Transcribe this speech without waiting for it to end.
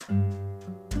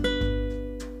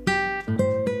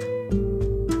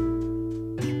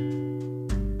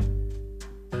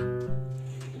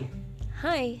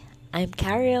Hi, I'm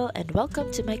Carol and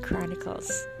welcome to my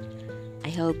chronicles. I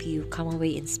hope you come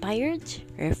away inspired,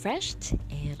 refreshed,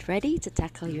 and ready to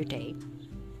tackle your day.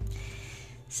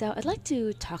 So, I'd like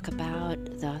to talk about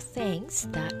the things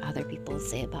that other people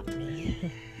say about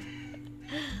me.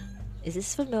 Is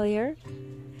this familiar?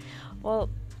 Well,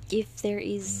 if there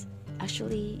is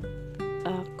actually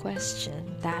a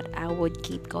question that I would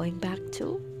keep going back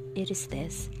to, it is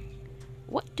this: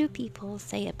 what do people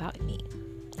say about me?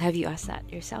 Have you asked that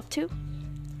yourself too?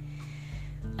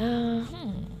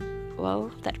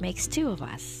 Well, that makes two of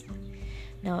us.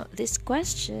 Now, this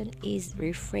question is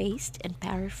rephrased and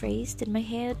paraphrased in my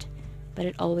head, but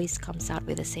it always comes out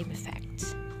with the same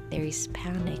effect. There is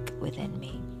panic within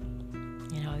me.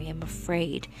 I am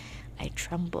afraid. I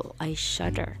tremble. I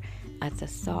shudder at the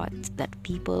thought that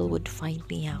people would find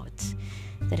me out.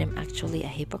 That I'm actually a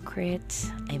hypocrite.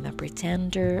 I'm a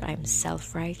pretender. I'm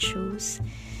self-righteous.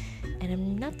 And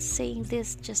I'm not saying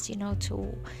this just,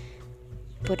 to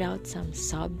put out some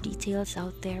sub details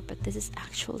out there, but this is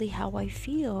actually how I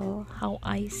feel, how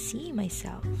I see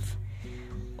myself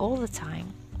all the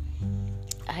time.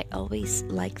 I always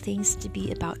like things to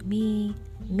be about me,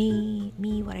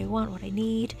 what I want, what I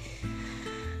need,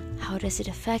 how does it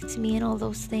affect me, and all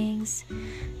those things.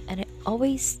 And I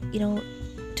always,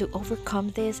 to overcome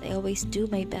this, I always do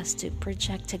my best to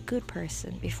project a good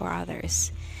person before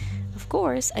others. Of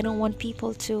course, I don't want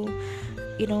people to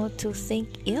think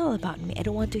ill about me. I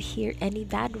don't want to hear any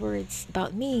bad words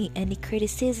about me, any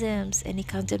criticisms, any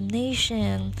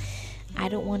condemnation. I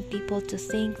don't want people to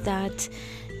think that,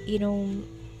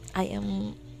 I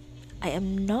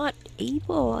am not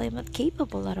able, I am not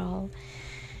capable at all.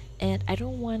 And I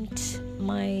don't want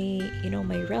my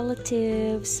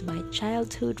relatives, my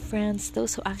childhood friends,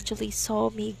 those who actually saw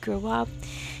me grow up,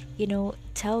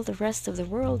 tell the rest of the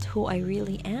world who I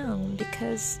really am,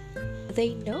 because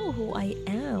they know who I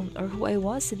am or who I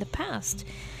was in the past.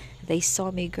 They saw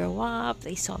me grow up,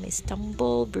 they saw me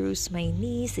stumble, bruise my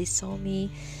knees, they saw me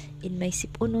in my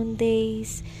sipunon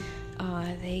days,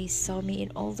 they saw me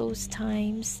in all those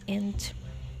times, and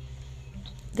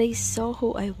they saw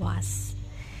who I was.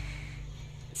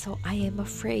 So I am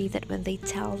afraid that when they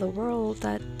tell the world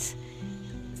that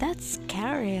that's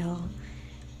Carol,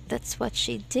 that's what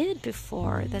she did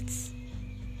before,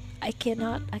 I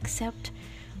cannot accept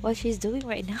what she's doing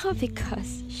right now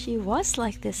because she was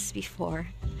like this before.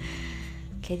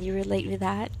 Can you relate with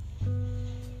that?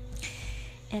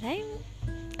 And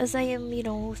as I am,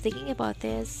 thinking about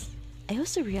this, I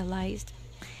also realized,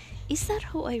 is that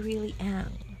who I really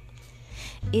am?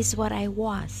 Is what I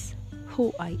was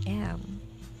who I am?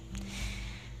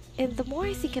 And the more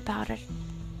I think about it,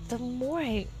 the more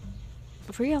I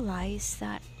realize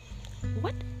that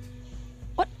what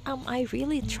am I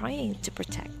really trying to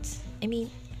protect? I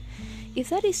mean, if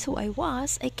that is who I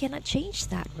was, I cannot change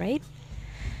that, right?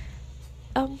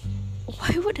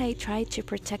 Why would I try to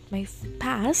protect my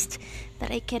past that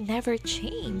I can never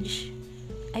change?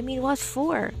 I mean, what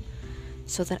for?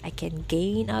 So that I can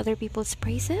gain other people's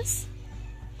praises?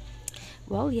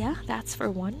 Well, yeah, that's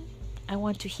for one. I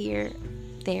want to hear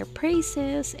their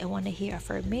praises. I want to hear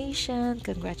affirmation,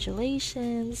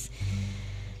 congratulations.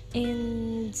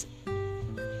 And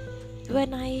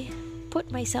when I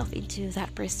put myself into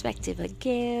that perspective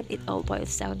again, it all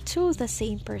boils down to the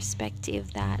same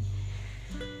perspective that,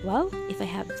 well, if I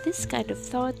have this kind of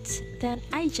thought, then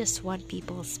I just want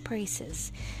people's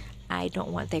praises. I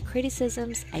don't want their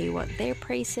criticisms, I want their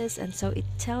praises. And so it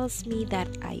tells me that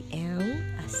I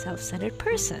am a self-centered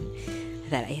person,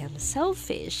 that I am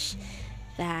selfish,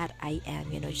 that I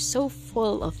am, so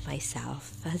full of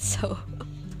myself. And so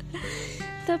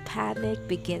the panic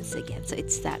begins again. So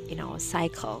it's that,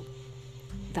 cycle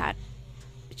that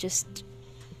just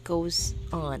goes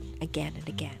on again and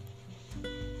again.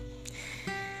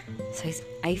 So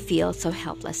I feel so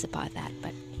helpless about that.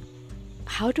 But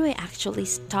how do I actually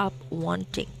stop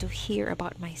wanting to hear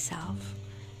about myself?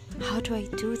 How do I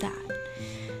do that?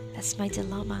 That's my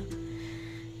dilemma.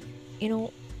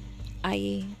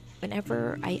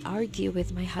 Whenever I argue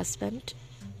with my husband,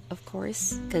 of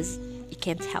course, because you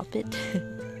can't help it,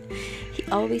 he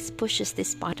always pushes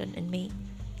this button in me.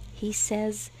 He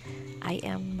says I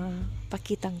am a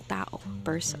pakitang tao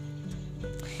person.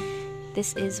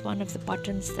 This is one of the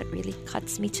buttons that really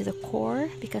cuts me to the core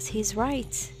because he's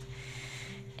right.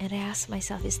 And I ask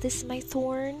myself, is this my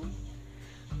thorn?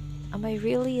 Am I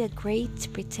really a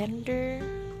great pretender?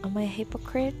 Am I a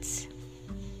hypocrite?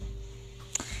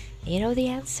 You know the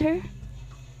answer?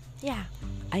 Yeah,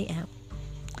 I am.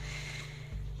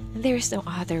 There's no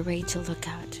other way to look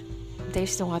at.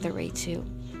 There's no other way to,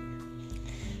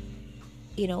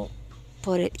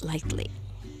 put it lightly.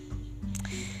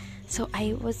 So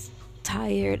I was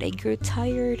tired. I grew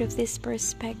tired of this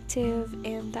perspective,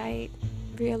 and I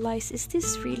realized, is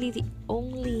this really the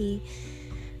only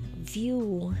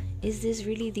view? Is this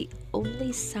really the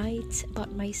only sight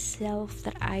about myself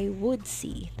that I would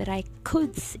see, that I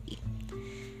could see?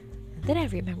 And then I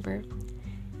remember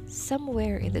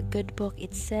somewhere in the good book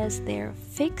it says there,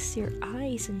 fix your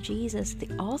eyes on Jesus, the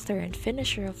author and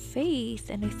finisher of faith.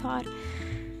 And I thought,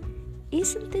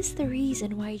 isn't this the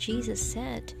reason why Jesus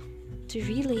said to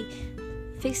really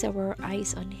fix our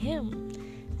eyes on him,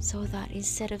 so that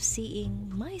instead of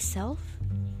seeing myself,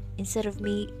 instead of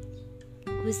me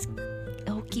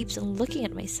who keeps on looking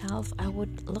at myself, I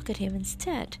would look at him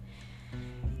instead?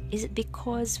 Is it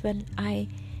because when I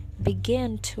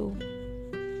begin to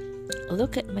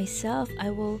look at myself, I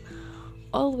will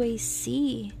always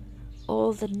see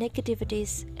all the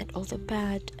negativities and all the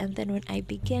bad, and then when I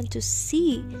begin to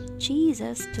see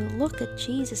Jesus, to look at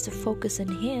Jesus, to focus on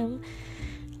him,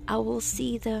 I will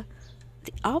see the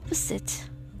opposite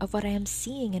of what I am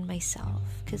seeing in myself,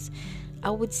 because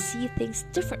I would see things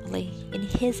differently in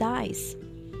his eyes.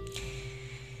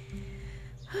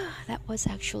 That was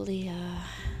actually a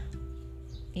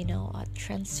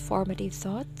transformative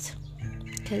thought,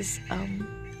 because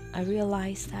I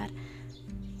realized that,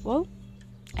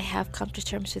 I have come to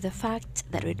terms with the fact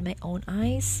that with my own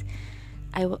eyes,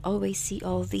 I will always see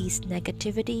all these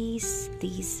negativities,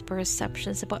 these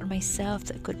perceptions about myself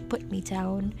that could put me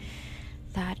down,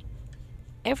 that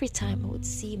every time I would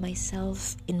see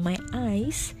myself in my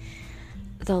eyes,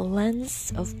 the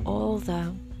lens of all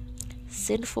the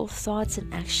sinful thoughts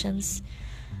and actions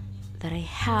that I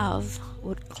have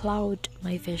would cloud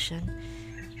my vision.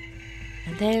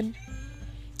 And then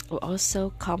will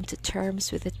also come to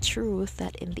terms with the truth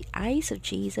that in the eyes of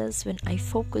Jesus, when I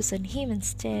focus on him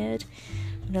instead,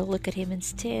 when I look at him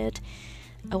instead,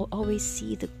 I will always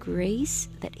see the grace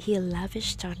that he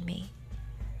lavished on me.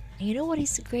 And you know what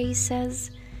his grace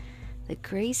says? The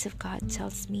grace of God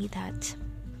tells me that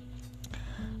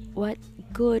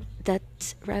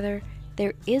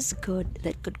there is good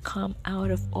that could come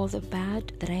out of all the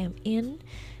bad that I am in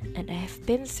and I have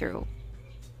been through.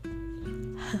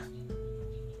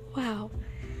 Wow,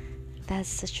 that's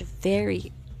such a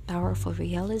very powerful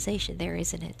realization there,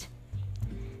 isn't it?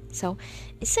 So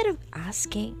instead of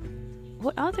asking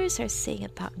what others are saying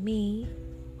about me,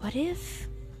 what if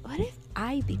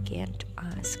I began to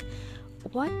ask,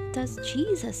 what does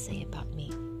Jesus say about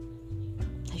me?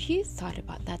 Have you thought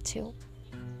about that too?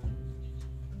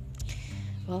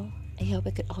 Well, I hope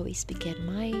I could always begin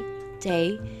my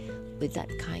day with that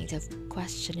kind of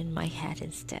question in my head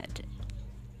instead.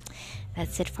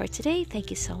 That's it for today. Thank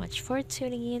you so much for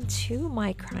tuning in to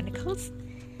my chronicles.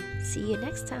 See you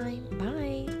next time.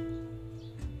 Bye.